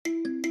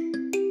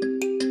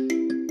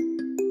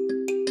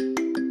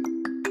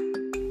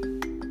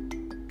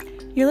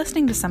You're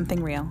listening to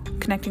Something Real,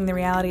 connecting the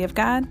reality of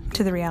God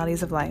to the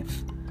realities of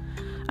life.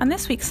 On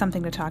this week's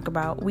Something to Talk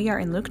About, we are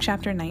in Luke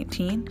chapter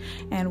 19,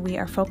 and we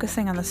are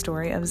focusing on the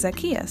story of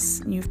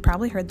Zacchaeus. You've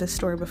probably heard this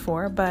story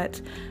before,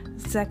 but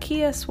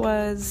Zacchaeus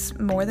was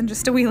more than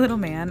just a wee little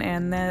man,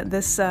 and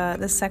this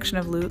section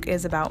of Luke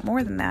is about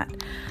more than that.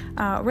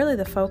 Really,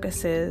 the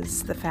focus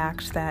is the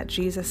fact that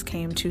Jesus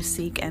came to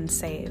seek and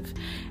save,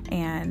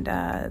 and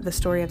the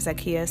story of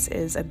Zacchaeus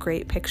is a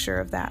great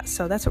picture of that.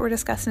 So that's what we're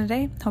discussing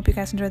today. Hope you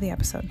guys enjoy the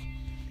episode.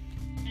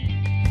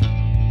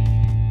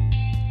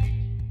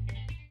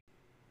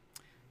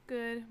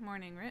 Good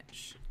morning,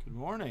 Rich. Good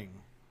morning.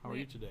 How are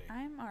you today?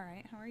 I'm all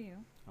right. How are you?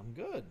 I'm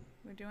good.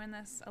 We're doing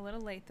this a little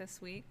late this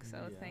week,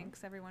 so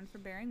Thanks everyone for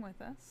bearing with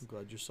us. I'm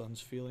glad your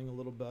son's feeling a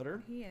little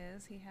better. He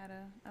is. He had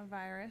a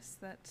virus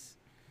that,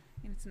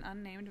 it's an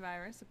unnamed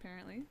virus,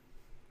 apparently.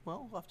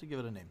 Well, we'll have to give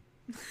it a name.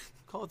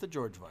 Call it the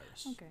George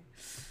virus. Okay.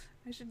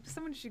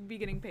 Someone should be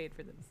getting paid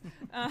for this.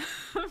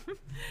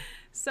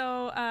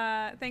 So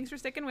thanks for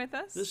sticking with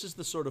us. This is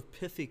the sort of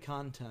pithy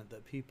content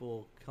that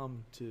people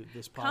come to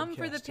this podcast. Come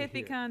for the pithy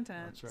hear.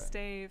 content. That's right.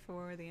 Stay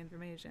for the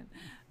information.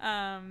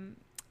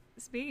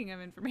 Speaking of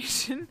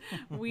information,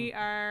 we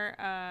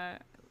are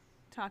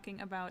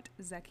talking about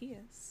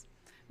Zacchaeus,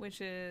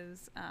 which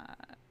is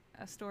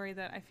a story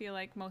that I feel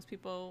like most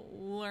people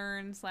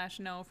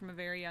learn/know from a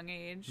very young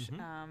age.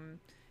 Mm-hmm.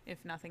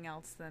 If nothing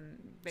else than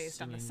based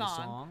Singing on the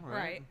song.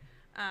 Right.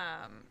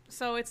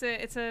 So it's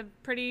a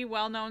pretty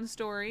well-known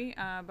story,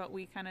 but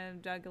we kind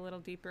of dug a little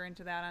deeper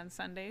into that on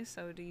Sunday.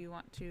 So do you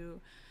want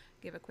to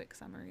give a quick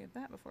summary of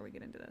that before we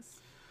get into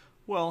this?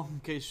 Well, in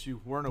case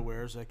you weren't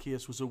aware,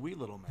 Zacchaeus was a wee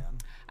little man.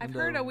 I've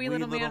heard a wee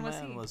little man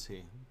was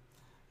he.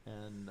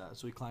 And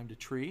so he climbed a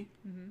tree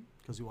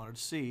because he wanted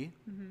to see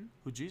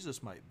who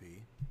Jesus might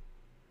be.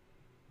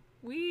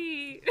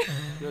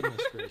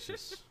 Goodness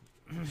gracious.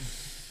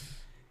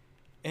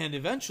 And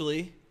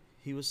eventually,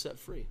 he was set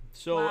free.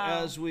 So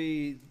as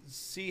we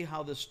see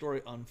how this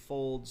story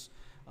unfolds,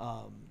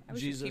 I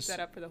wish you'd keep that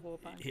up for the whole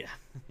podcast.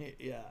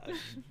 Yeah,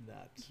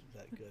 not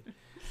that good.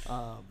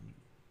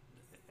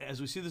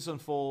 As we see this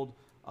unfold,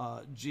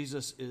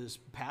 Jesus is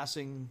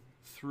passing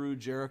through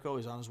Jericho.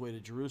 He's on his way to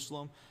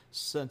Jerusalem.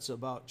 Since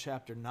about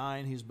chapter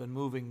 9, he's been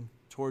moving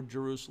toward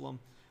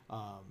Jerusalem.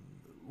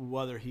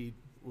 Whether he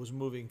was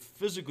moving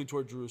physically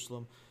toward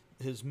Jerusalem,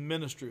 his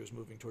ministry was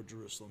moving toward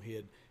Jerusalem. He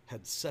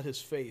had set his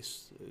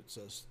face, it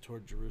says,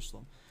 toward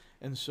Jerusalem.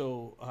 And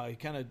so he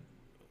kind of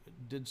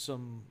did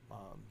some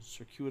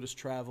circuitous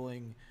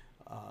traveling,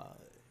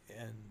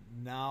 and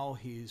now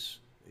he's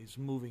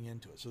moving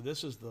into it. So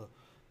this is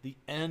the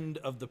end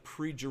of the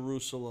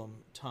pre-Jerusalem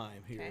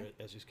time here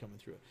as he's coming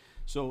through it.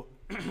 So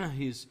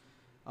he's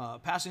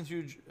passing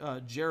through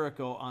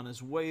Jericho. On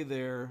his way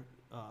there,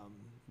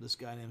 this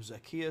guy named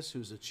Zacchaeus,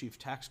 who's a chief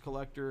tax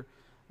collector,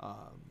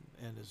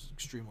 and is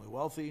extremely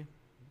wealthy,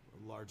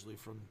 largely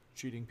from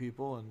cheating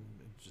people, and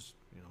just,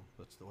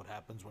 that's what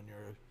happens when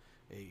you're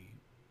a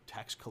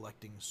tax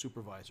collecting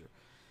supervisor.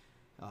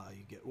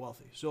 You get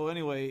wealthy. So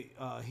anyway,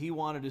 he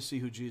wanted to see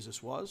who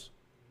Jesus was.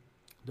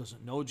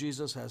 Doesn't know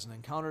Jesus, hasn't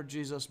encountered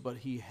Jesus, but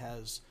he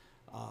has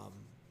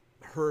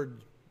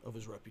heard of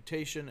his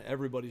reputation.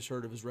 Everybody's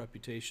heard of his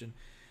reputation.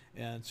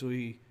 And so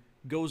he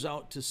goes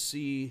out to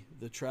see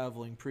the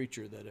traveling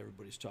preacher that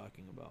everybody's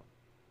talking about.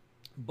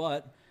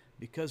 But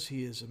because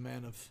he is a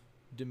man of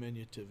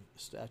diminutive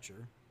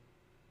stature,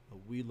 a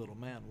wee little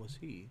man was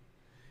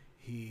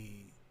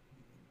he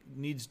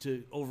needs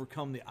to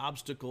overcome the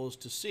obstacles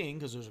to seeing,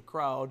 because there's a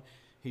crowd.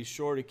 He's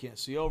short, he can't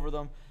see over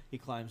them. He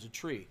climbs a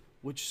tree,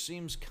 which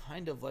seems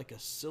kind of like a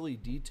silly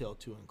detail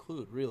to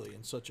include, really,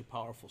 in such a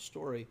powerful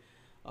story,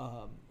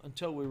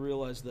 until we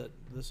realize that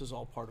this is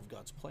all part of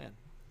God's plan.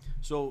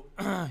 So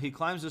he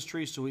climbs this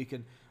tree so he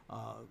can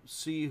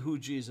see who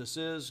Jesus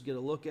is, get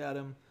a look at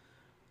him.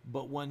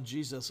 But when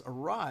Jesus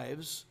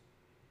arrives,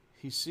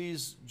 he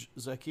sees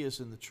Zacchaeus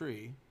in the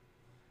tree,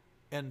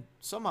 and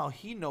somehow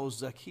he knows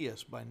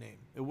Zacchaeus by name.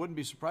 It wouldn't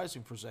be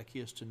surprising for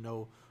Zacchaeus to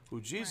know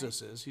who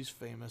Jesus is. He's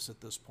famous at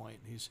this point.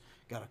 He's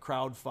got a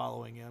crowd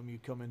following him. You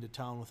come into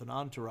town with an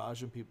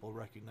entourage, and people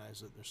recognize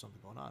that there's something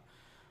going on.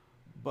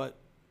 But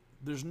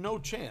there's no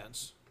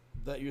chance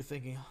that you're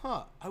thinking,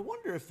 I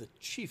wonder if the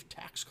chief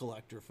tax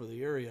collector for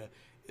the area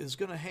is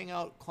going to hang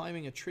out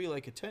climbing a tree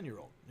like a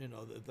 10-year-old.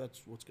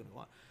 That's what's going to go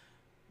on.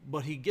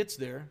 But he gets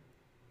there,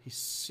 he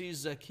sees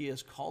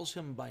Zacchaeus, calls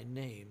him by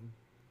name,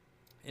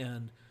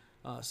 and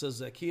says,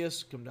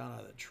 Zacchaeus, come down out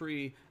of that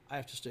tree. I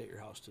have to stay at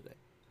your house today.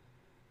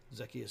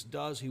 Zacchaeus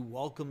does. He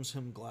welcomes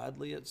him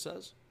gladly, it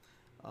says.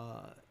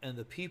 And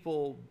the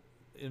people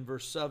in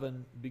verse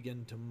 7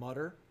 begin to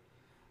mutter.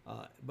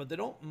 But they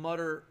don't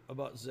mutter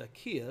about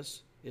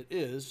Zacchaeus. It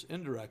is,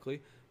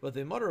 indirectly, but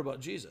they mutter about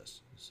Jesus.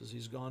 It says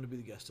he's gone to be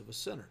the guest of a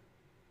sinner.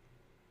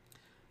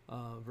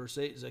 Verse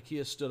 8,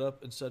 Zacchaeus stood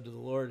up and said to the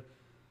Lord,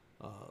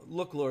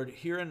 Look, Lord,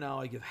 here and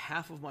now I give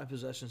half of my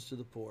possessions to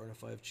the poor, and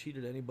if I have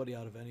cheated anybody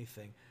out of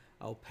anything,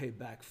 I'll pay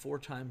back 4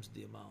 times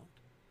the amount.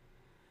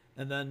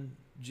 And then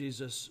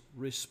Jesus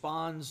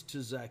responds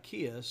to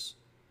Zacchaeus,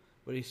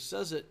 but he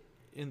says it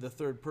in the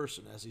third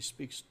person. As he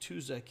speaks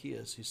to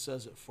Zacchaeus, he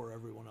says it for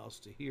everyone else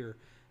to hear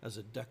as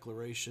a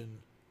declaration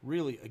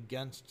really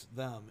against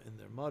them in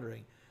their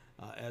muttering,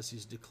 as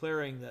he's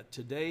declaring that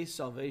today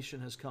salvation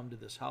has come to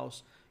this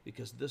house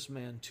because this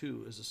man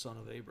too is a son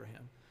of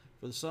Abraham.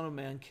 For the Son of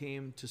Man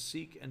came to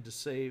seek and to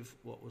save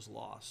what was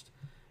lost.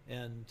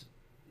 And,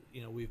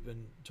 we've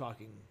been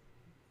talking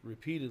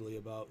repeatedly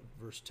about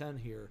verse 10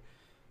 here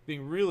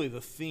being really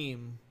the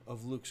theme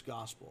of Luke's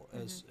gospel,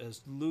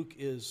 as Luke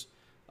is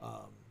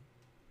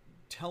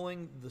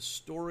telling the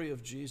story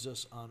of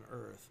Jesus on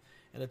earth,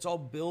 and it's all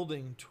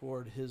building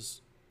toward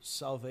his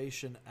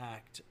salvation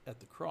act at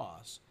the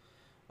cross.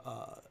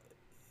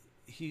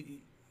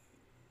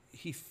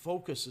 He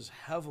focuses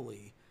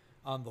heavily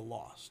on the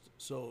lost.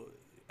 So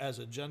as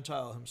a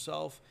Gentile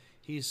himself,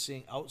 he's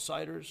seeing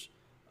outsiders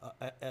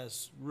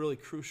as really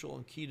crucial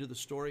and key to the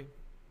story.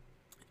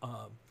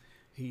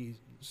 He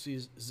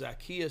sees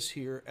Zacchaeus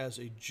here as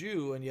a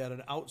Jew and yet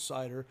an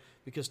outsider,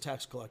 because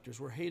tax collectors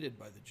were hated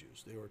by the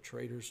Jews. They were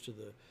traitors to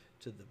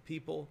the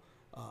people.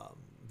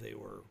 They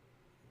were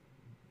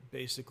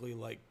basically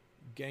like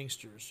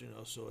gangsters,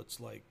 so it's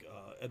like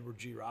Edward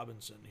G.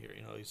 Robinson here.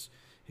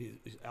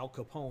 He's Al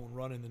Capone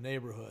running the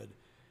neighborhood,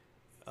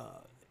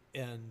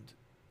 and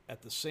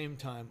at the same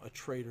time a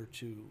traitor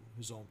to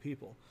his own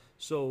people.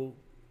 So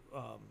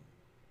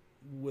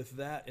with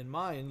that in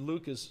mind,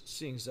 Luke is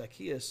seeing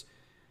Zacchaeus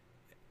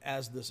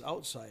as this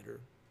outsider.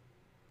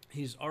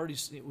 He's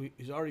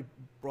already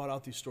brought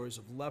out these stories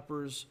of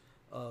lepers,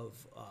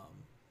 of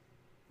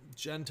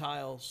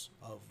Gentiles,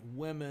 of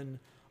women,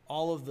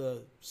 all of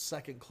the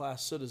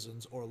second-class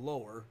citizens or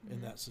lower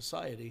in that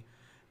society,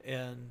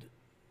 and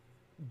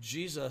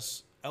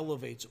Jesus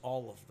elevates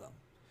all of them.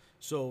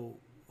 So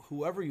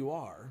whoever you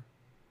are,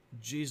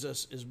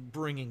 Jesus is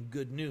bringing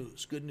good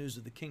news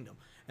of the kingdom.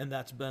 And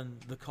that's been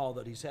the call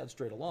that he's had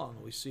straight along.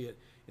 And we see it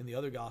in the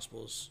other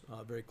Gospels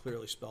very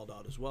clearly spelled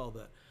out as well,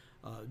 that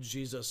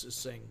Jesus is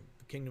saying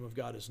the kingdom of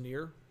God is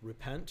near,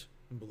 repent,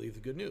 and believe the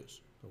good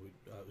news.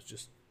 I was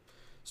just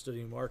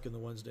studying Mark in the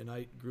Wednesday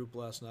night group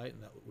last night,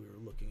 and that we were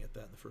looking at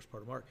that in the first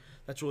part of Mark.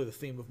 That's really the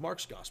theme of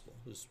Mark's Gospel,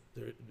 is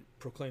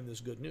proclaim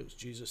this good news.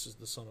 Jesus is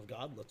the Son of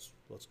God.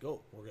 Let's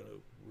go. We're going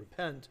to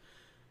repent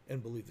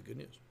and believe the good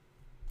news.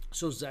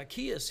 So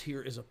Zacchaeus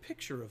here is a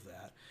picture of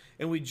that.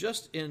 And we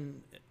just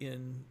in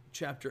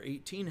chapter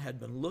 18 had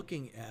been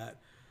looking at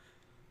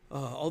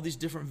all these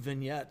different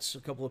vignettes,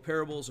 a couple of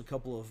parables, a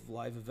couple of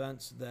live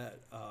events that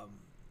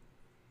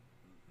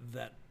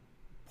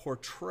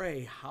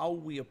portray how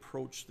we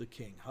approach the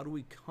King. How do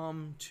we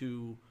come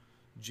to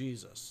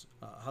Jesus?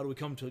 How do we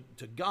come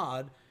to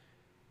God?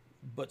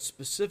 But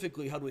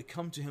specifically, how do we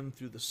come to him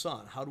through the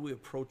Son? How do we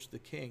approach the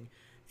King?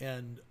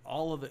 And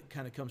all of it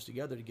kind of comes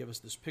together to give us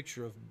this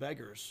picture of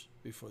beggars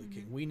before the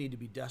King. We need to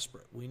be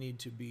desperate. We need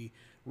to be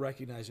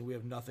recognizing we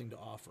have nothing to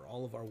offer.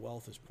 All of our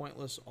wealth is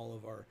pointless. All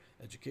of our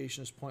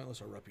education is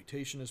pointless. Our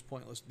reputation is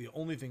pointless. The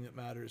only thing that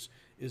matters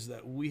is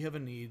that we have a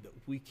need that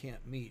we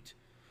can't meet,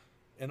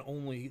 and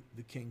only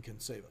the King can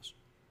save us.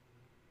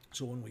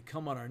 So when we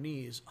come on our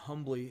knees,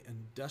 humbly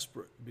and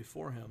desperate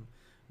before him,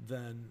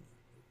 then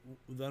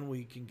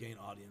we can gain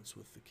audience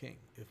with the King.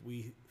 If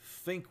we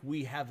think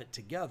we have it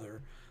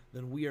together,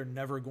 then we are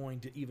never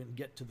going to even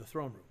get to the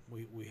throne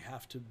room. We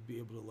have to be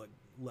able to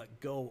let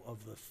go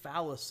of the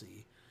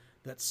fallacy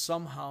that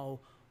somehow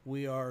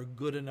we are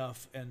good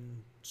enough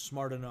and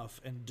smart enough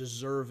and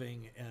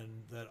deserving,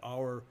 and that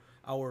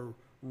our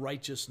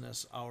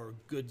righteousness, our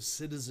good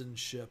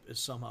citizenship is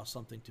somehow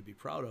something to be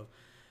proud of.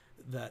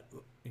 That,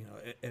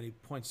 and he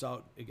points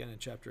out again in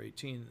chapter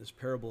 18 this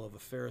parable of a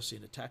Pharisee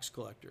and a tax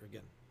collector.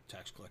 Again,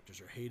 tax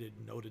collectors are hated,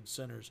 noted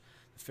sinners.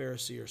 The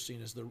Pharisee are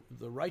seen as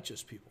the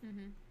righteous people.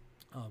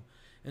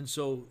 And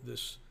so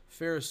this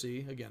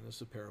Pharisee, again, this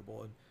is a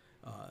parable, and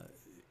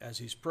as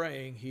he's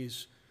praying,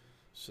 he's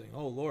saying,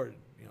 "Oh Lord,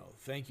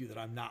 thank you that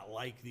I'm not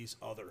like these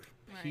other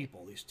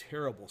people, these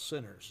terrible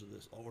sinners,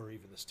 or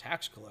even this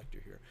tax collector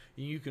here."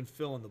 And you can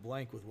fill in the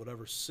blank with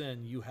whatever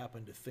sin you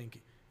happen to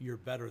think you're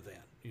better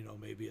than.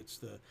 Maybe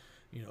it's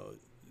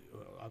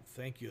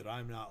thank you that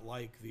I'm not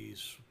like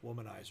these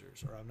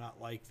womanizers, or I'm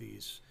not like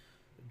these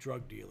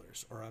drug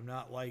dealers, or I'm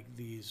not like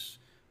these,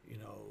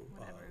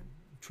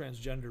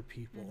 transgender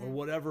people, or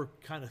whatever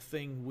kind of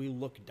thing we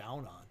look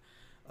down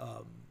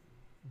on.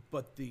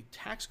 But the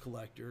tax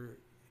collector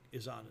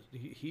is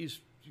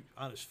he's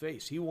on his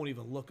face. He won't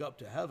even look up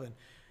to heaven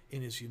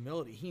in his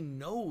humility. He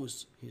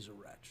knows he's a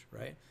wretch,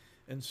 right?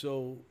 And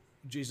so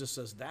Jesus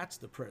says that's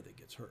the prayer that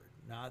gets heard,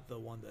 not the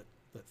one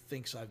that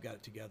thinks I've got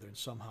it together and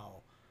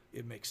somehow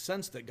it makes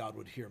sense that God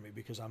would hear me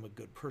because I'm a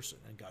good person,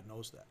 and God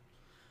knows that.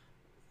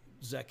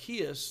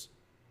 Zacchaeus,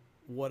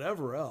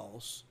 whatever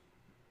else,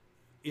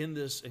 in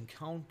this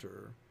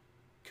encounter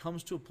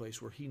comes to a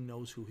place where he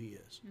knows who he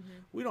is.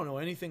 We don't know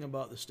anything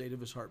about the state of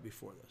his heart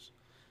before this.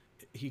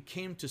 He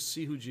came to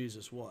see who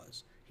Jesus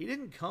was. He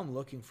didn't come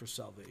looking for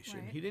salvation.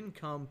 Right. He didn't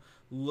come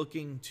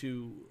looking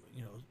to,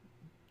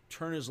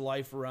 turn his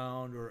life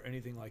around or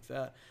anything like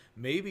that.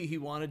 Maybe he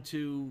wanted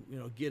to,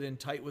 get in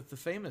tight with the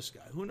famous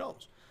guy. Who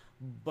knows?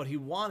 But he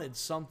wanted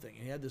something,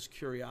 and he had this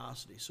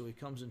curiosity, so he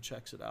comes and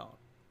checks it out.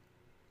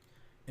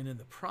 And in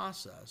the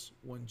process,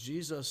 when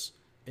Jesus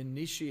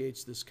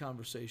initiates this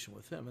conversation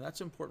with him, and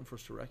that's important for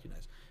us to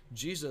recognize,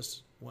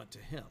 Jesus went to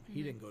him.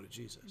 He didn't go to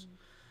Jesus.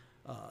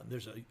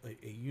 There's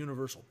a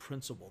universal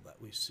principle that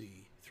we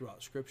see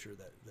throughout Scripture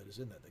that is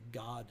in that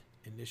God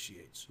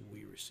initiates,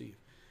 we receive,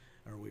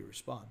 or we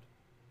respond.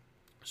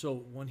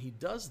 So when he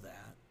does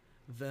that,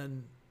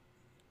 then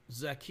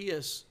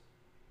Zacchaeus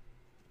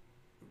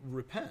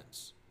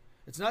repents.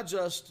 It's not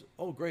just,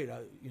 oh great,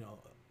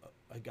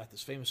 I got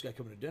this famous guy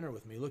coming to dinner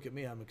with me. Look at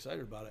me, I'm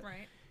excited about it.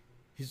 Right.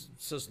 He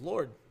says,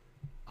 Lord,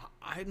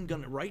 I'm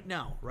going to, right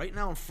now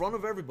in front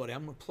of everybody,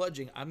 I'm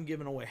pledging, I'm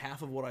giving away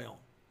half of what I own.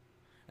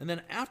 And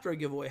then after I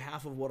give away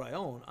half of what I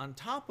own, on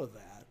top of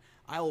that,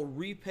 I will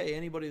repay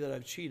anybody that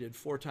I've cheated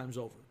 4 times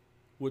over,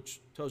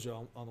 which tells you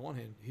on the one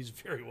hand, he's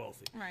very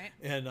wealthy. Right.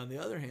 And on the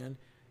other hand,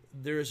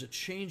 there is a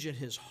change in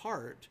his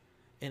heart,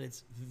 and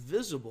it's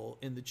visible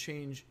in the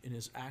change in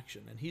his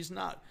action. And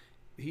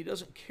he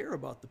doesn't care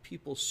about the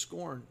people's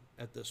scorn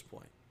at this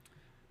point.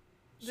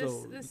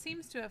 This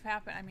seems to have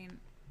happened. I mean,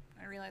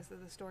 I realize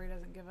that the story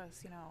doesn't give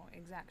us,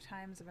 exact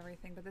times of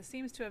everything, but this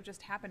seems to have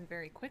just happened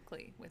very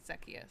quickly with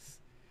Zacchaeus.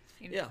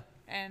 Yeah.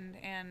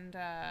 And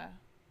I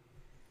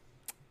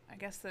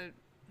guess I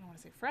don't want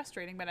to say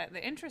frustrating, but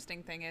the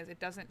interesting thing is it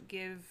doesn't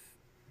give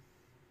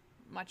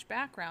much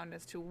background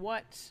as to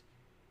what.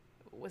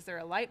 Was there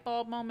a light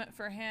bulb moment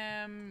for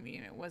him?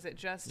 Was it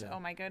just, oh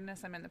my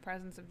goodness, I'm in the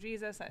presence of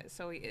Jesus?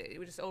 So he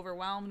was just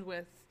overwhelmed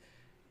with,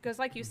 because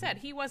like you said,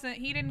 he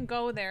didn't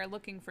go there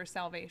looking for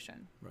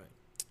salvation. Right.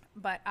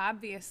 But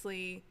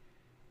obviously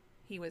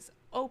he was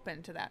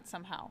open to that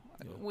somehow,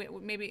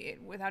 maybe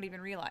without even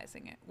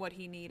realizing it, what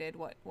he needed,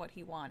 what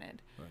he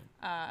wanted.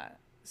 Right.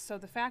 So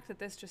the fact that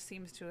this just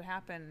seems to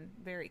happen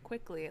very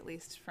quickly, at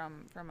least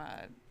from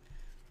a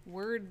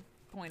word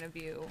point of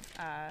view,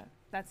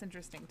 that's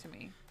interesting to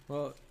me.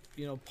 Well,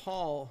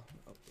 Paul,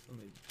 let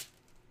me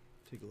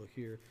take a look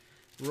here.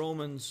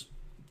 Romans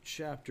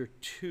chapter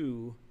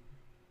 2,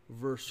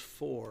 verse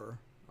 4,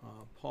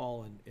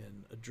 Paul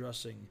in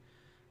addressing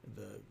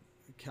the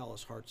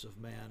callous hearts of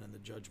man and the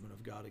judgment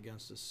of God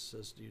against us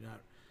says,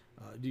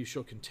 do you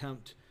show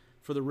contempt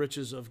for the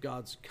riches of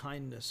God's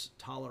kindness,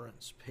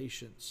 tolerance,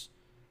 patience,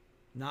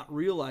 not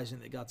realizing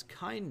that God's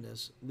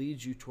kindness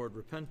leads you toward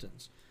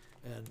repentance?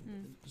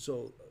 And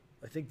so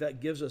I think that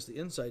gives us the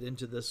insight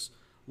into this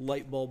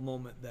light bulb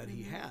moment that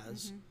he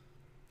has.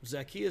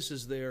 Zacchaeus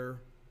is there,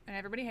 and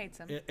everybody hates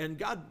him. And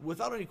God,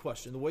 without any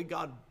question, the way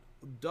God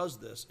does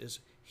this is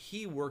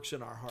he works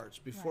in our hearts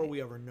before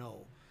we ever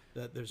know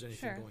that there's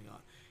anything going on.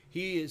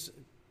 He is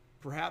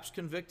perhaps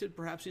convicted,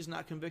 perhaps he's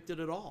not convicted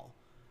at all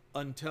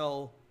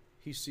until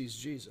he sees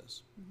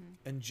Jesus.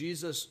 And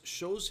Jesus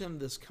shows him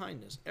this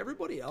kindness.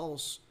 Everybody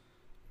else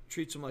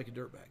treats him like a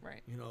dirtbag.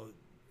 Right.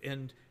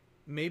 And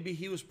maybe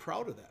he was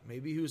proud of that.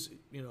 Maybe he was,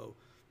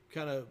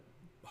 kind of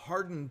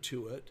hardened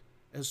to it,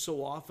 as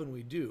so often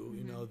we do.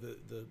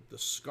 The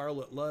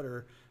scarlet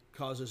letter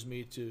causes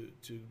me to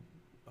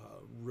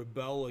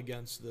rebel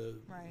against the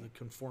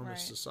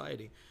conformist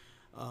society.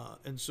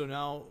 And so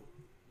now,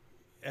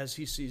 as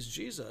he sees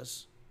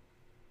Jesus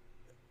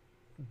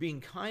being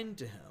kind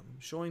to him,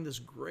 showing this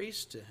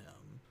grace to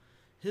him,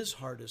 his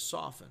heart is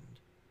softened.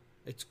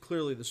 It's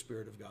clearly the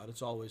Spirit of God.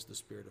 It's always the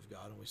Spirit of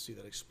God, and we see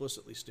that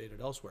explicitly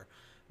stated elsewhere.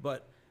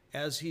 But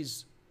as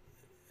he's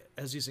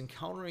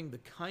encountering the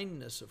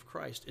kindness of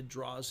Christ, it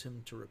draws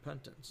him to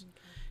repentance.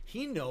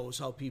 He knows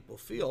how people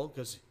feel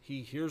because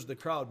he hears the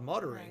crowd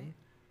muttering,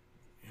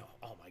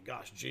 oh my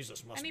gosh,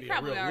 Jesus must be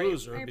a real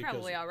loser. He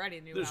probably already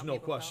knew. There's no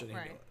question he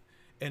knew it.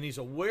 And he's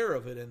aware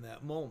of it in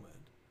that moment.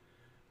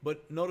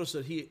 But notice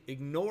that he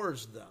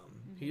ignores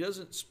them. He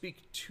doesn't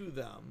speak to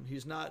them.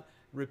 He's not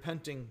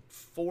repenting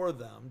for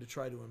them to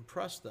try to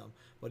impress them,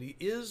 but he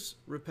is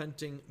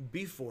repenting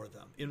before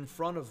them, in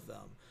front of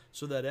them,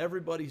 so that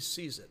everybody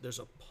sees it. There's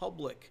a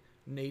public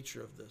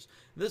nature of this.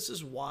 This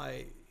is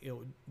why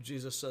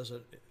Jesus says,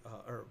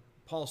 or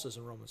Paul says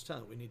in Romans 10,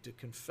 that we need to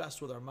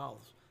confess with our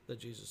mouths that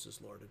Jesus is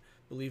Lord and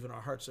believe in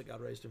our hearts that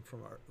God raised him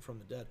from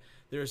the dead.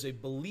 There's a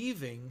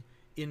believing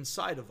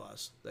inside of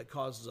us that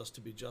causes us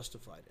to be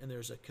justified, and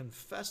there's a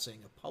confessing,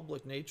 a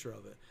public nature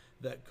of it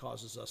that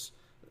causes us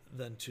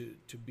then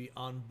to be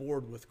on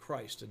board with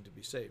Christ and to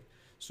be saved.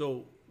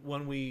 So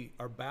when we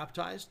are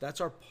baptized,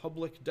 that's our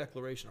public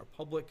declaration, our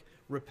public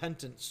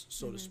repentance,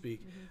 so to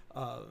speak.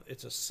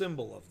 It's a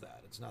symbol of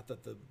that. It's not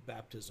that the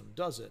baptism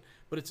does it,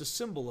 but it's a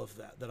symbol of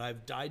that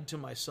I've died to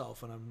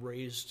myself and I'm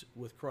raised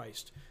with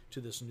Christ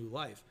to this new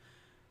life.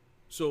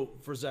 So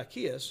for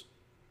Zacchaeus,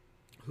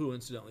 who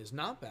incidentally is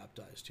not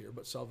baptized here,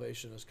 but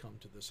salvation has come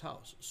to this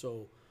house.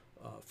 So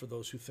for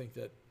those who think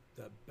that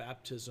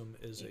baptism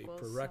is a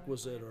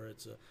prerequisite or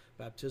it's a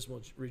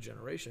baptismal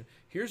regeneration,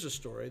 here's a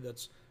story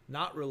that's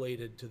not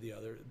related to the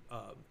other.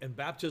 And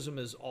baptism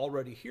is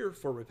already here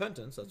for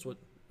repentance. That's what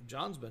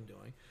John's been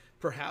doing.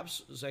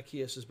 Perhaps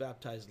Zacchaeus is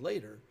baptized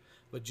later,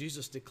 but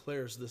Jesus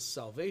declares this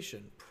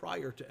salvation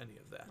prior to any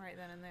of that. Right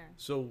then and there.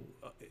 So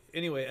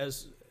anyway,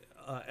 as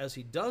as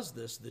he does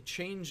this, the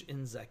change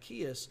in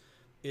Zacchaeus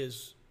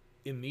is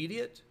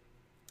immediate,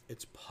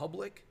 it's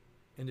public,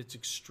 and it's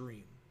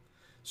extreme.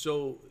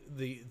 So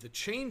the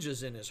change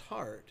is in his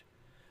heart,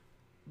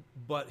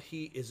 but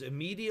he is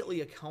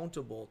immediately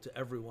accountable to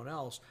everyone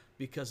else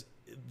because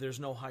there's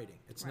no hiding.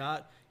 It's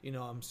not,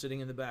 I'm sitting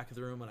in the back of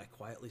the room and I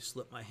quietly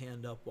slip my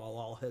hand up while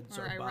all heads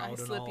are bowed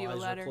and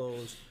all eyes are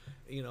closed,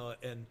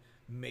 and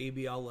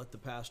maybe I'll let the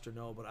pastor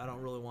know, but I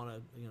don't really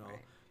want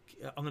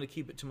to, I'm going to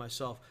keep it to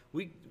myself.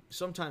 We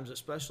sometimes,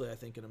 especially I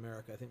think in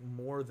America, I think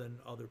more than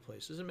other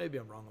places, and maybe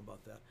I'm wrong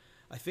about that,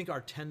 I think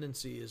our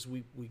tendency is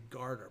we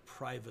guard our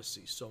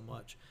privacy so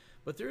much.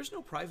 But there is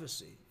no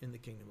privacy in the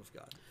kingdom of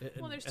God.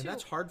 And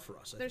that's hard for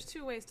us. There's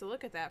two ways to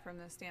look at that from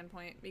this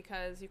standpoint,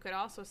 because you could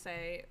also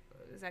say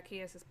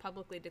Zacchaeus is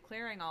publicly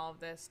declaring all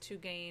of this to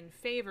gain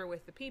favor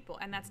with the people,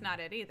 and that's not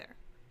it either.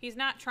 He's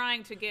not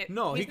trying to get...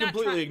 No, he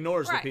completely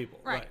ignores the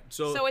people. Right.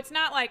 So it's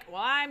not like,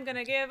 well, I'm going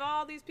to give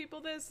all these people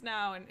this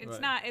now, and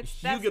it's not...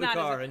 You get a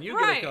car, and you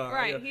get a car.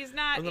 Right. He's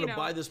not, I'm going to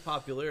buy this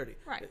popularity.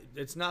 Right.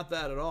 It's not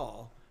that at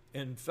all.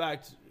 In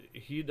fact,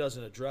 he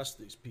doesn't address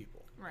these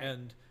people. Right.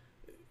 And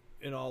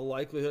in all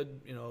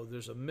likelihood,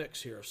 there's a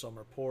mix here. Some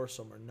are poor,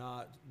 some are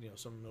not.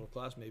 Some are middle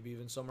class, maybe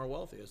even some are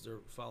wealthy as they're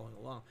following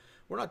along.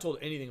 We're not told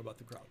anything about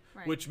the crowd,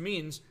 which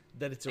means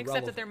that it's irrelevant.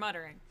 Except that they're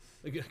muttering.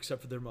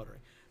 Except for their muttering,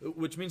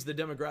 which means the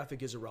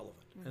demographic is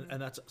irrelevant.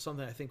 And that's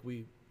something I think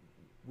we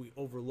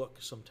overlook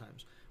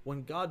sometimes.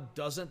 When God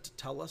doesn't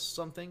tell us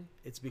something,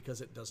 it's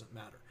because it doesn't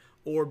matter,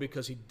 or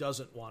because he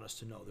doesn't want us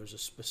to know. There's a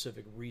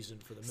specific reason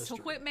for the mystery.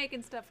 So quit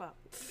making stuff up.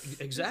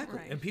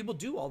 Exactly. And people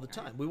do all the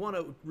time. We want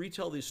to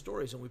retell these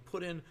stories, and we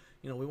put in,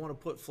 we want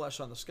to put flesh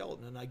on the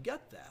skeleton, and I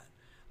get that.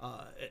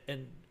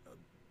 And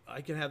I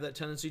can have that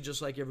tendency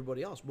just like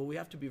everybody else. But we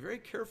have to be very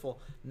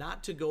careful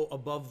not to go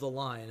above the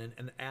line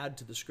and add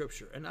to the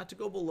Scripture, and not to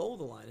go below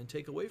the line and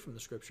take away from the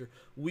Scripture.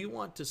 We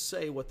want to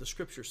say what the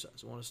Scripture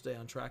says. We want to stay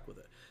on track with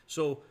it.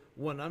 So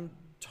when I'm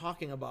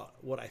talking about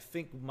what I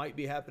think might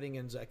be happening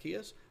in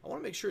Zacchaeus, I want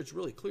to make sure it's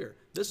really clear.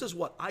 This is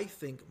what I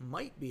think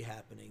might be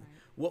happening. Right.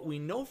 What we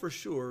know for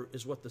sure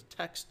is what the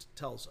text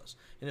tells us.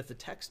 And if the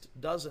text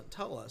doesn't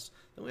tell us,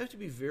 then we have to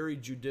be very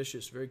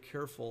judicious, very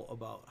careful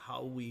about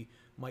how we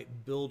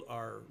might build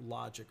our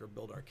logic or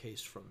build our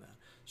case from that.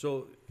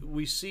 So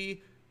we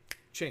see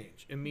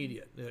change,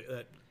 immediate.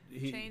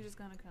 Change is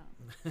going to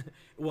come.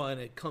 Well,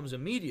 and it comes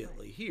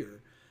immediately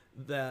here,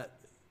 that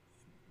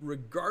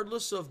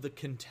regardless of the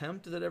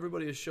contempt that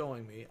everybody is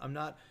showing me, I'm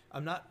not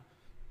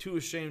too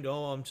ashamed,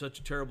 I'm such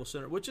a terrible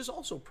sinner, which is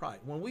also pride.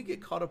 When we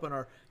get caught up in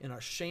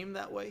our shame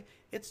that way,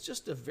 it's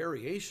just a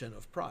variation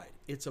of pride.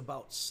 It's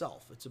about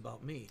self. It's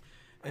about me.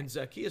 And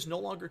Zacchaeus no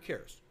longer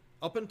cares.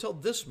 Up until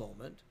this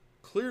moment,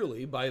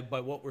 clearly by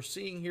what we're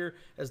seeing here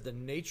as the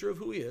nature of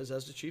who he is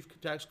as the chief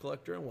tax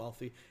collector and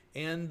wealthy,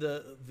 and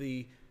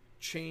the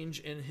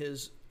change in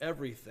his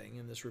everything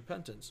in this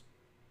repentance,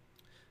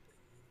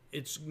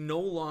 it's no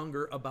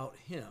longer about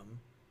him,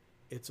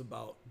 it's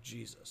about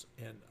Jesus.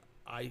 And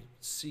I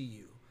see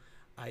you,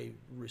 I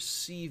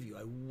receive you,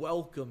 I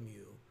welcome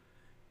you,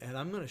 and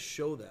I'm going to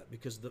show that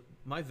because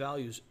my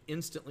values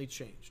instantly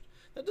changed.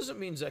 That doesn't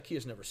mean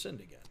Zacchaeus never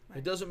sinned again. Right.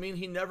 It doesn't mean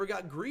he never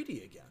got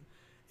greedy again.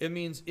 It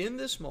means in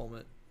this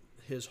moment,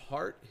 his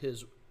heart,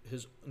 his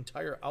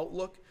entire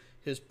outlook,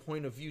 his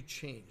point of view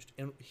changed.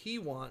 And he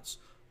wants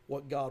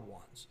what God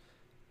wants.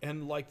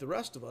 And like the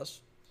rest of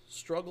us,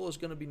 struggle is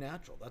going to be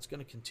natural. That's going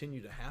to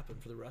continue to happen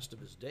for the rest of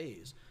his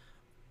days.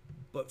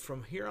 But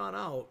from here on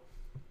out,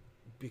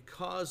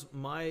 because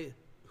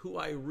who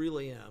I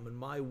really am and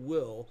my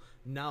will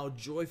now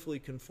joyfully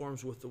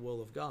conforms with the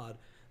will of God,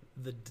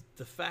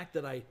 the fact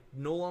that I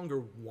no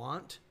longer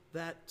want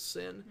that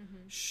sin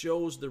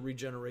shows the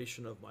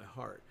regeneration of my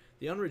heart.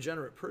 The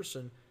unregenerate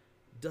person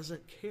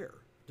doesn't care,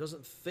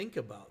 doesn't think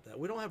about that.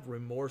 We don't have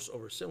remorse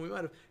over sin. We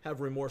might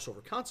have remorse over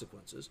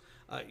consequences.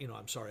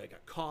 I'm sorry I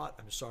got caught.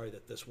 I'm sorry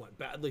that this went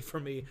badly for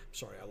me. I'm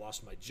sorry I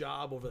lost my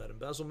job over that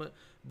embezzlement.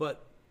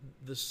 But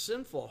the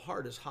sinful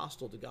heart is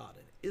hostile to God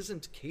and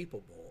isn't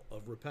capable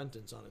of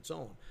repentance on its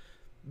own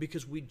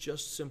because we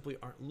just simply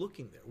aren't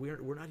looking there.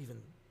 We're not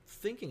even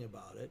thinking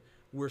about it.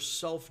 We're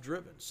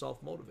self-driven,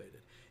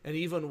 self-motivated. And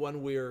even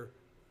when we're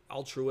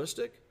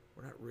altruistic,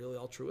 we're not really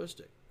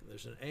altruistic.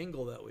 There's an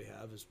angle that we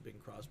have, as Bing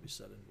Crosby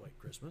said in White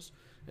Christmas.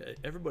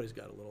 Everybody's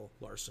got a little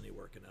larceny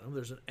working at them.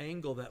 There's an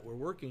angle that we're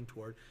working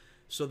toward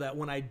so that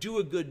when I do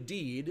a good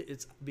deed,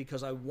 it's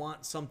because I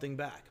want something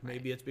back. Right.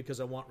 Maybe it's because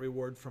I want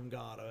reward from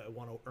God. I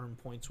want to earn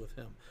points with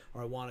him,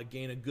 or I want to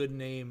gain a good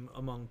name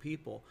among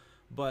people.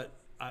 But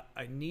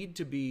I need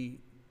to be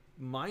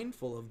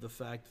mindful of the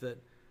fact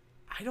that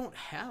I don't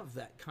have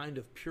that kind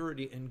of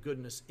purity and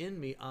goodness in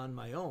me on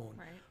my own.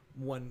 Right.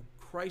 When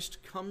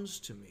Christ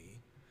comes to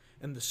me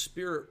and the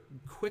Spirit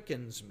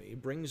quickens me,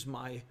 brings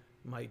my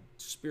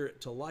spirit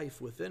to life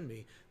within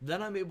me,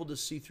 then I'm able to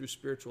see through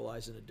spiritual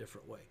eyes in a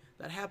different way.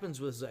 That happens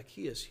with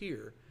Zacchaeus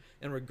here,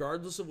 and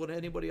regardless of what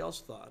anybody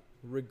else thought,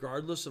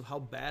 regardless of how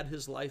bad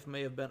his life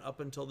may have been up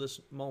until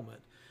this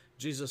moment,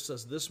 Jesus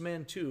says this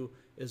man too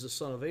is a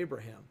son of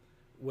Abraham,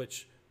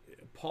 which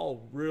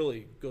Paul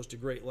really goes to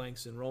great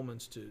lengths in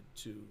Romans to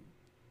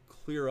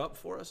clear up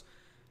for us.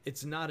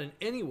 It's not in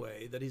any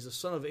way that he's a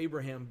son of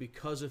Abraham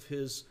because of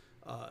his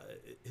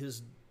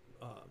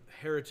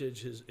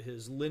heritage,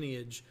 his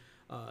lineage,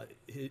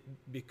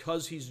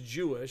 because he's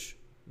Jewish.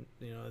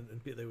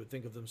 And they would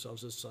think of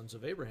themselves as sons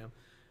of Abraham.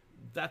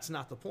 That's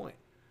not the point.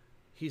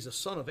 He's a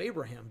son of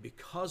Abraham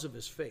because of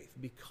his faith,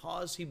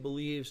 because he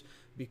believes,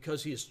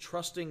 because he is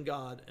trusting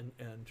God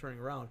and turning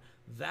around.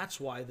 That's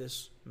why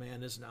this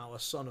man is now a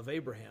son of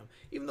Abraham.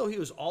 Even though he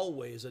was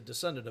always a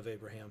descendant of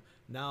Abraham,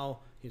 now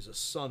he's a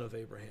son of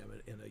Abraham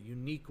in a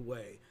unique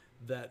way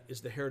that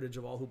is the heritage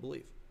of all who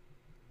believe.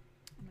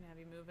 I'm going to have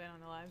you move in on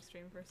the live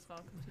stream first of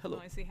all, because people Hello.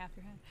 only see half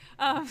your head.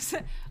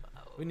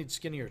 We need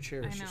skinnier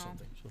chairs I know. or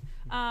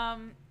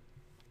something.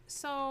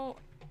 So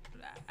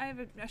I have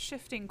a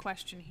shifting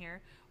question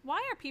here. Why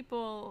are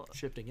people...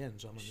 Shifting in,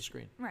 so I'm on the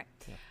screen. Right.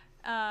 Yeah.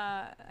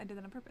 I did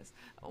that on purpose.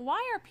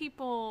 Why are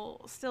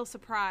people still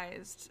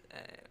surprised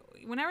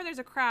whenever there's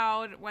a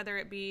crowd, whether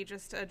it be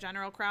just a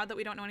general crowd that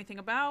we don't know anything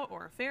about,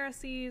 or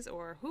Pharisees,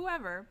 or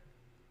whoever,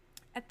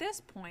 at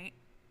this point,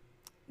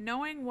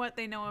 knowing what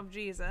they know of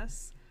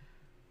Jesus,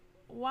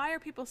 why are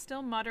people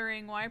still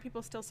muttering? Why are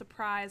people still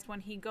surprised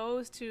when he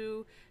goes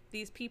to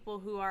these people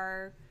who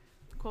are,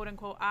 quote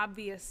unquote,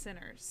 obvious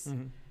sinners?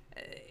 Mm-hmm.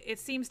 It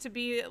seems to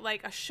be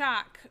like a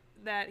shock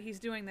that he's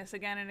doing this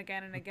again and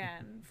again and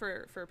again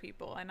for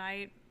people, and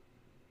I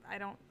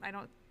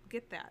don't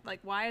get that.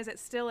 Like, why is it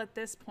still at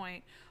this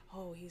point?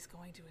 Oh, he's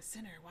going to a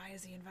sinner. Why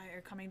is he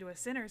coming to a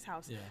sinner's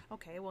house? Yeah.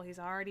 Okay, well, he's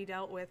already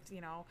dealt with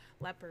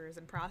lepers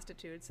and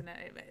prostitutes, and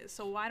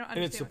so why don't?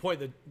 And it's the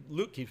point that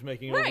Luke keeps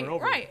making right, over and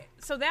over. Right.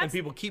 So that's and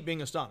people keep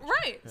being astonished.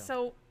 right. Yeah.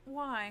 So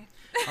why?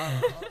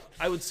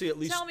 I would see at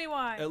least tell me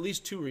why. At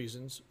least two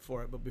reasons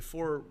for it. But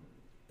before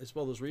I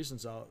spell those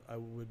reasons out, I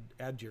would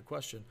add to your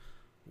question: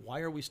 why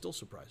are we still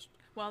surprised?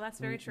 Well, that's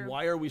very true.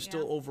 Why are we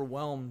still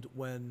overwhelmed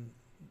when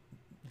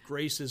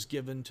grace is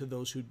given to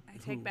those who... I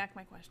take back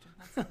my question.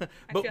 I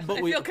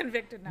feel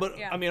convicted now. But,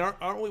 yeah. I mean,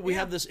 aren't we? We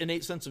have this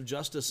innate sense of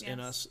justice in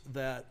us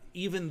that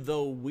even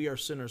though we are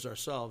sinners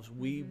ourselves,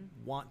 we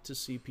want to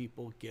see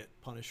people get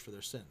punished for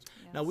their sins.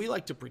 Yes. Now, we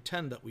like to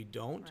pretend that we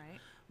don't, Right.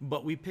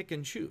 but we pick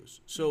and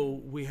choose.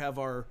 So we have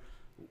our,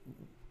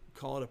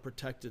 call it a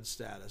protected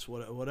status,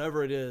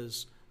 whatever it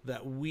is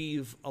that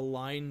we've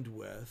aligned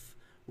with,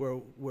 where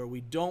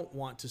we don't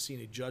want to see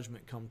any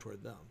judgment come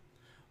toward them.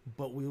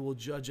 But we will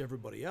judge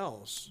everybody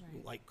else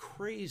like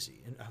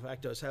crazy. In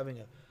fact, I was having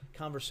a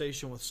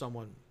conversation with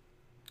someone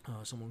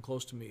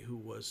close to me who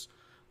was,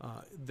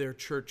 their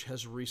church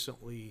has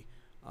recently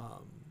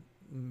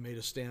made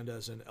a stand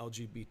as an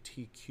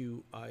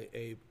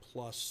LGBTQIA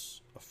plus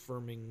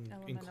affirming,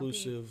 LMNOP.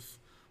 inclusive,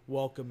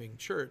 welcoming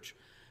church,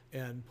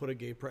 and put a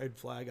gay pride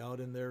flag out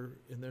in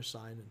their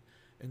sign.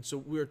 And so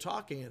we were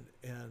talking,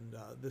 and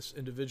this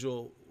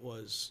individual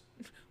was...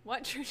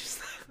 What church is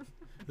that?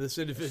 This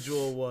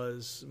individual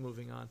was,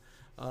 moving on,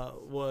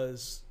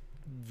 was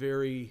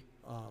very,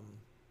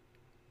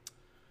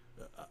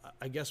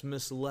 I guess,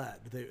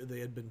 misled. They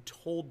had been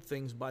told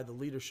things by the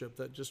leadership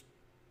that just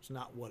is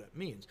not what it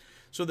means.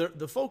 So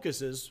the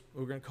focus is,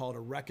 we're going to call it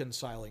a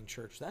reconciling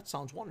church. That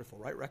sounds wonderful,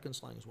 right?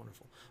 Reconciling is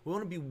wonderful. We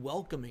want to be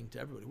welcoming to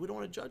everybody. We don't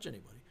want to judge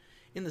anybody.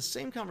 In the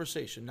same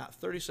conversation, not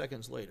 30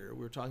 seconds later,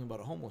 we were talking about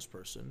a homeless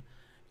person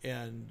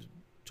and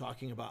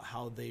talking about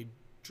how they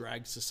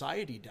drag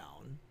society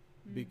down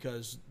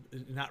because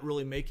not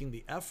really making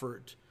the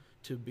effort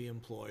to be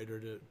employed or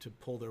to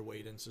pull their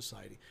weight in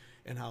society,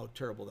 and how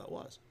terrible that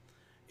was.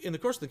 In the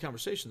course of the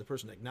conversation, the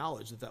person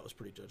acknowledged that was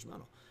pretty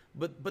judgmental.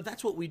 But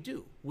that's what we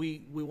do.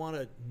 We want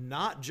to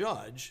not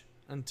judge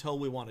until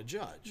we want to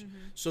judge.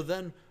 So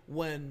then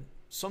when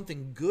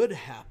something good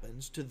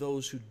happens to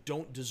those who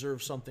don't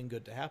deserve something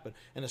good to happen,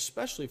 and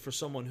especially for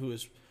someone who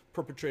has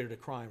perpetrated a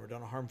crime or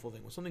done a harmful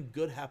thing, when something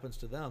good happens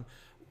to them,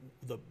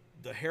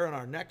 the hair on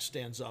our neck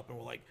stands up and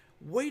we're like,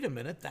 wait a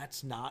minute,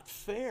 that's not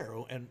fair.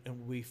 And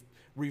we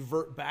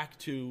revert back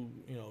to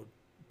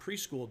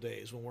preschool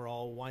days when we're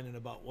all whining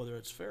about whether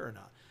it's fair or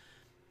not.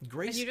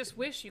 Grace, and you just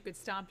wish you could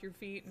stomp your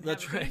feet. And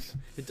that's right.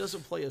 It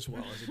doesn't play as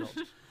well as adults.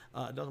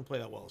 It doesn't play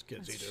that well as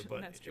kids That's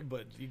either, true.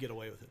 but you get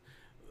away with it.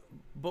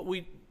 But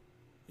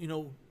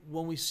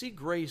when we see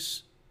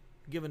grace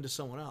given to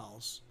someone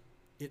else,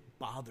 it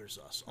bothers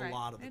us a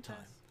lot of the time.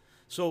 Does.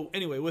 So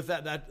anyway, with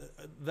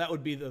that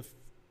would be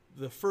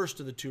the first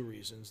of the two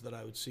reasons that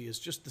I would see is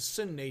just the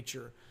sin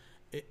nature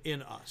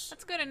in us.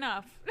 That's good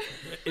enough.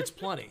 It's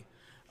plenty.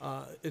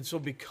 And so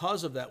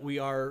because of that,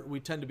 we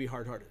tend to be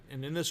hard-hearted.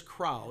 And in this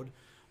crowd,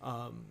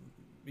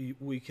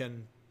 we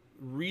can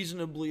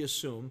reasonably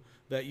assume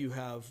that you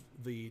have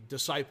the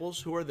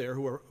disciples who are there,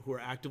 who are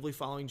actively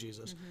following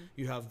Jesus.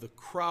 You have the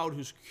crowd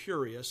who's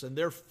curious, and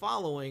they're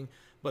following,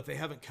 but they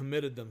haven't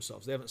committed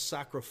themselves. They haven't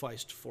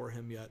sacrificed for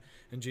him yet.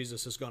 And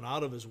Jesus has gone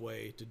out of his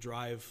way to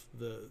drive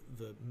the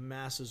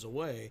masses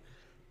away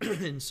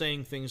in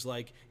saying things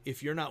like,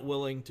 if you're not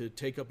willing to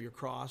take up your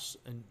cross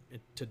and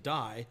to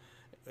die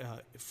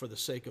for the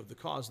sake of the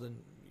cause, then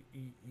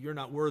you're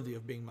not worthy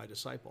of being my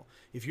disciple.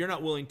 If you're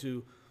not willing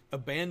to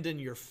abandon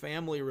your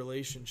family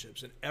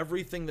relationships and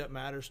everything that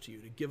matters to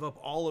you, to give up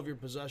all of your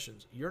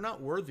possessions, you're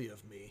not worthy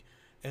of me,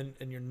 and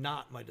you're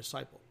not my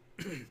disciple.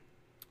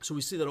 So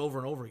we see that over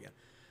and over again.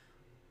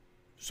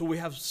 So we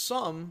have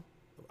some,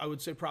 I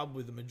would say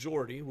probably the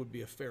majority would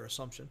be a fair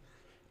assumption,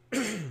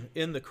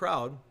 in the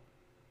crowd,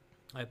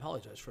 I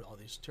apologize for all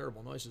these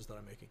terrible noises that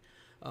I'm making,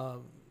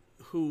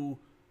 who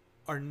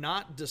are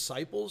not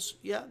disciples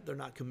yet. They're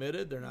not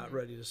committed. They're not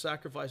ready to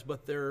sacrifice,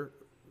 but they're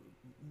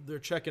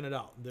checking it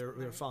out.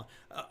 They're following.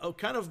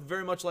 Kind of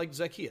very much like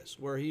Zacchaeus,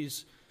 where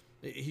he's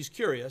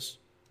curious,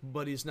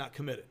 but he's not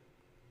committed.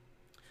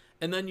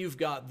 And then you've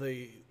got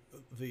the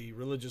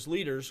religious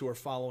leaders who are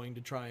following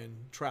to try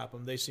and trap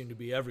him. They seem to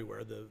be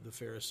everywhere, the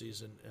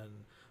Pharisees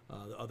and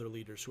the other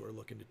leaders who are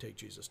looking to take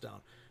Jesus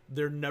down.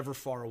 They're never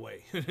far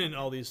away in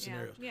all these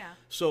scenarios. Yeah.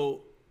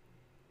 So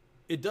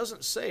it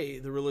doesn't say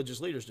the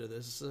religious leaders did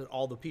this. It says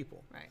all the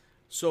people. Right.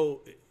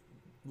 So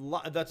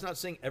that's not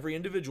saying every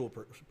individual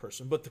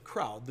person, but the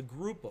crowd, the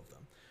group of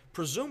them.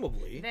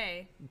 Presumably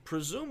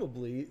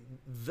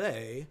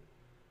they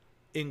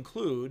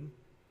include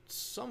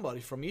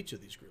somebody from each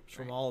of these groups,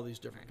 from all of these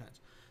different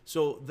kinds.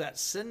 So that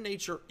sin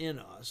nature in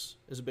us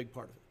is a big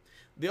part of it.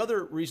 The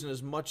other reason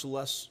is much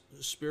less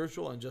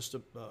spiritual and just a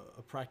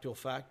practical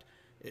fact.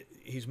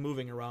 He's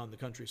moving around the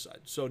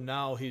countryside. So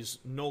now he's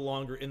no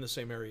longer in the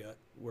same area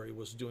where he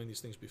was doing these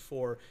things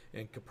before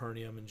in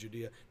Capernaum and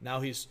Judea.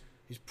 Now he's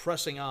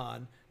pressing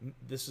on.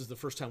 This is the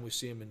first time we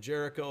see him in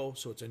Jericho,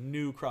 so it's a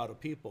new crowd of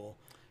people.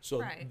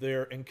 So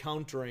they're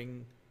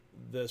encountering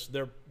this.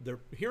 They're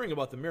hearing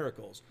about the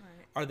miracles. Right.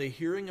 Are they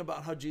hearing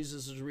about how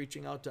Jesus is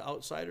reaching out to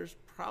outsiders?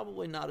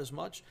 Probably not as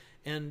much,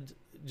 and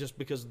just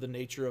because of the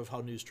nature of how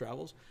news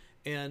travels.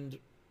 And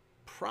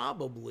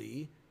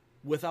probably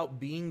without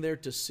being there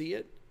to see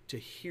it, to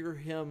hear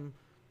him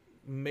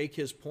make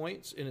his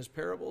points in his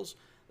parables,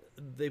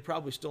 they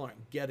probably still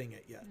aren't getting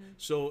it yet.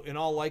 So in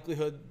all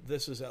likelihood,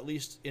 this is at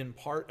least in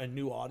part a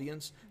new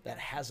audience that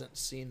hasn't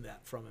seen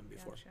that from him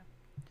before. Gotcha.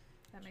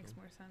 That makes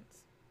more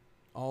sense.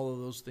 All of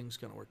those things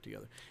kind of work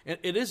together. And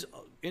it is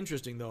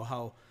interesting, though,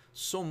 how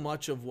so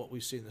much of what we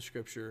see in the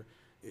Scripture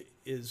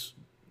is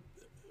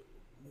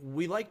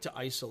we like to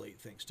isolate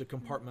things, to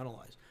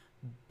compartmentalize.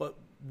 But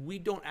we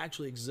don't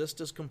actually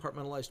exist as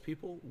compartmentalized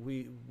people.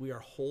 We are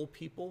whole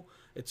people.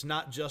 It's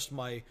not just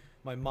my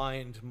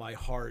mind, my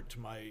heart,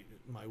 my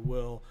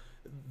will.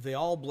 They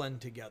all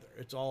blend together.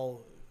 It's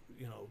all,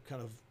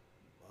 kind of,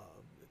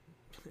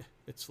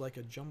 it's like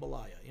a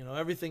jambalaya.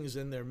 Everything's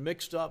in there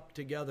mixed up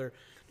together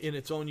in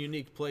its own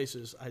unique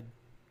places. I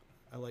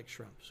like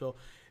shrimp. So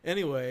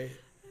anyway.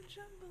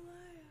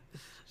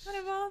 Jambalaya.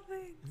 Out of all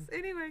things.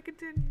 Anyway,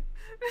 continue.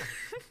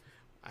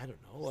 I don't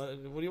know.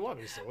 What do you want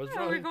me to say? What's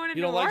wrong? We're going to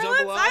you don't New like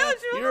Orleans? jambalaya?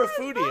 You're a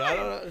Fine. foodie. I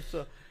don't know.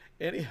 So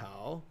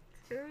anyhow.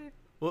 Very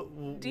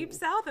deep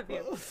south of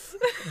you.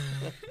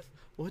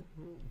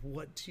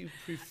 What do you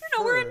prefer? I don't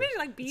know. We're in Michigan,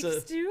 like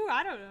beef stew.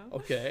 I don't know.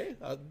 Okay,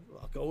 I'll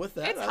go with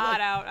that. It's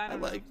hot out.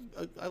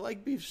 I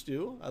like beef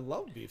stew. I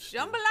love beef stew.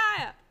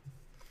 Jambalaya.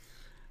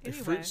 A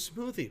fruit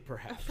smoothie,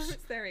 perhaps.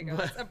 There we go.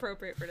 It's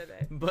appropriate for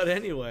today. But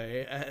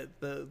anyway,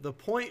 the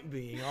point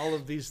being, all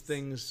of these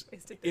things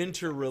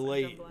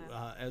interrelate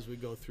as we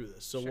go through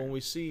this. So when we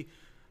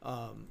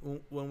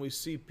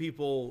see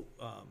people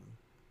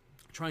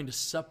trying to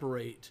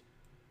separate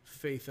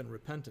faith and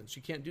repentance,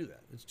 you can't do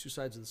that. It's two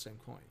sides of the same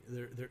coin.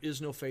 There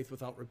is no faith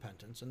without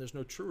repentance, and there's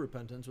no true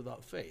repentance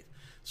without faith.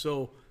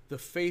 So the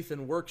faith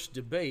and works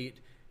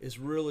debate is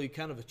really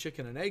kind of a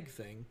chicken and egg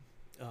thing,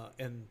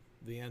 and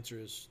the answer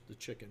is the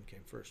chicken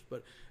came first.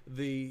 But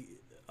the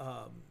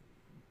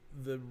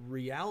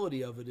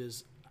reality of it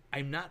is,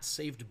 I'm not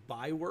saved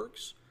by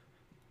works.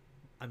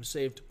 I'm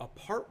saved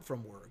apart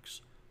from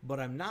works,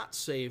 but I'm not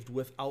saved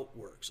without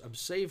works. I'm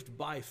saved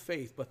by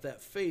faith, but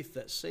that faith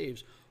that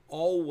saves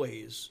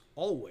always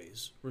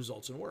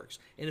results in works.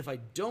 And if I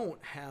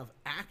don't have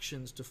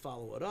actions to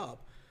follow it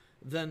up,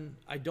 then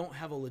I don't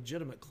have a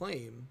legitimate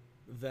claim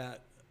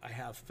that I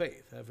have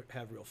faith,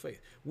 have real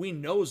faith. We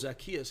know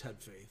Zacchaeus had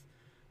faith,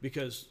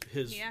 because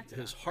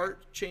his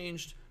heart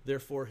changed,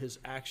 therefore his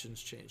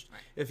actions changed.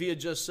 Right. If he had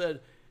just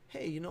said,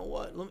 hey, you know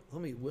what,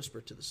 let me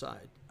whisper to the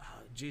side,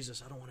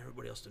 Jesus, I don't want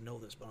everybody else to know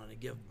this, but I'm going to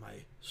give my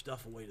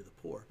stuff away to the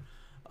poor,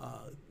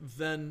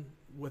 then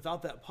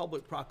without that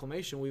public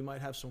proclamation, we might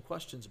have some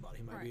questions about it.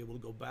 He might be able to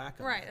go back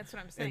on that. That's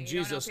what I'm saying. And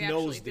Jesus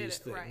knows these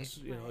things.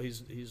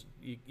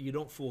 You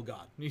don't fool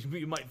God.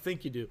 You might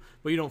think you do,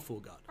 but you don't fool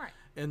God. Right.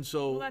 And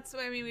so... Well, that's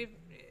what I mean.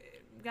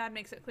 God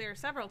makes it clear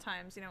several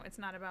times, it's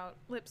not about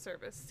lip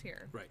service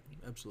here. Right,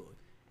 absolutely.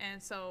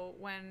 And so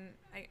when,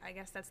 I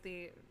guess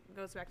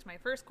goes back to my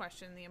first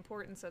question, the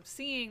importance of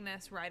seeing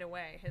this right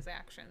away, his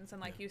actions. And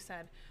like you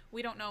said,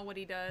 we don't know what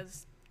he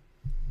does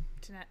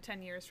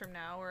 10 years from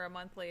now or a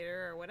month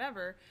later or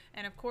whatever.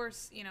 And of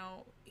course,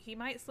 he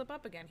might slip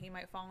up again. He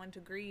might fall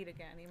into greed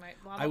again. He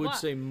might blah, blah, I would blah.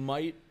 say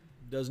might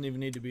doesn't even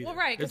need to be well,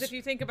 there. Right, because if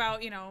you think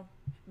about,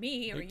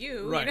 me or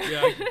you. Right,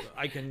 yeah.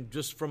 I can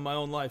just from my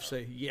own life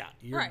say,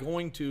 you're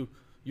going to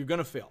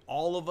fail.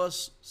 All of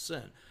us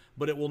sin.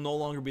 but it will no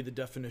longer be the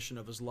definition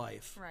of his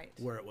life Right.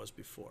 where it was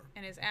before.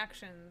 And his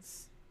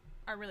actions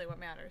are really what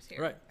matters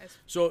here. Right.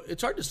 So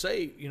it's hard to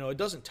say, it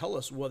doesn't tell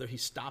us whether he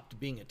stopped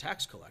being a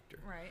tax collector.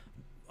 Right.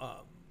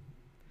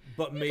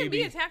 But You maybe can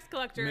be a tax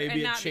collector and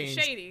it not changed,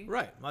 be shady.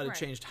 Right. Might have Right.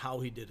 changed how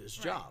he did his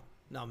Right. job.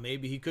 Now,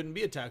 maybe he couldn't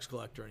be a tax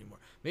collector anymore.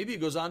 Maybe he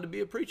goes on to be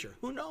a preacher.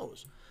 Who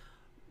knows?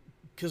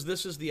 Because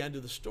this is the end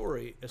of the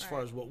story as far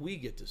Right. as what we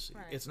get to see.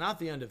 Right. It's not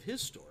the end of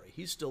his story.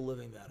 He's still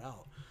living that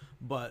out.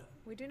 But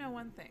We do know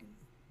one thing.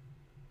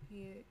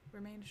 He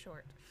remained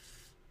short.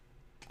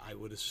 I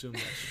would assume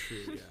that's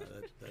true.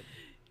 Yeah,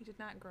 He did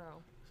not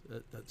grow.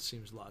 that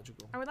seems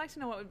logical. I would like to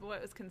know what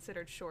was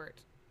considered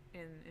short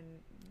in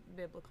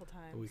biblical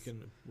times.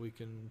 We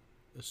can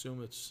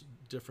assume it's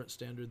different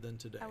standard than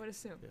today. I would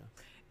assume. Yeah.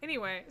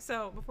 Anyway,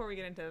 so before we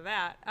get into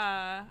that,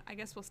 I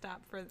guess we'll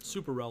stop for.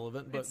 Super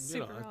relevant, but It's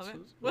super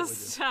relevant.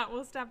 it's what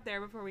We'll stop there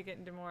before we get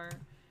into more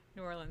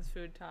New Orleans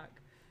food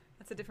talk.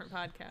 That's a different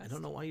podcast. I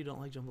don't know why you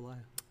don't like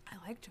jambalaya.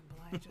 I like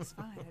jambalaya just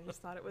fine. I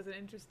just thought it was an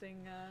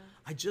interesting.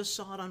 I just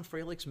saw it on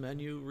Freilic's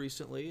menu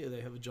recently.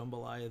 They have a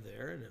jambalaya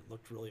there, and it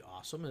looked really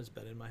awesome. And it's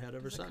been in my head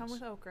ever Does it since. come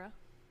with okra?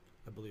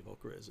 I believe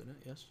okra is in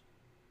it. Yes.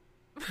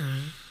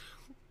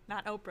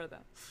 Not Oprah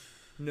though.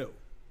 No.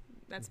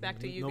 That's back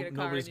to you get a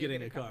car. Nobody's and you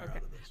getting get a car Okay.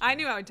 out of this. I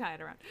knew I would tie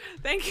it around.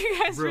 Thank you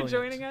guys Brilliant. for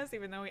joining us,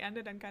 even though we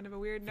ended on kind of a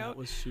weird note. That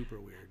was super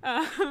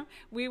weird.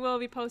 We will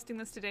be posting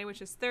this today,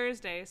 which is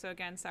Thursday. So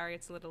again, sorry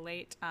it's a little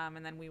late.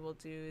 And then we will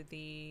do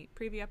the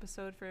preview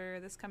episode for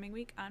this coming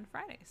week on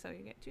Friday. So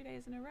you get 2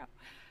 days in a row.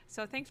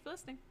 So thanks for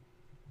listening.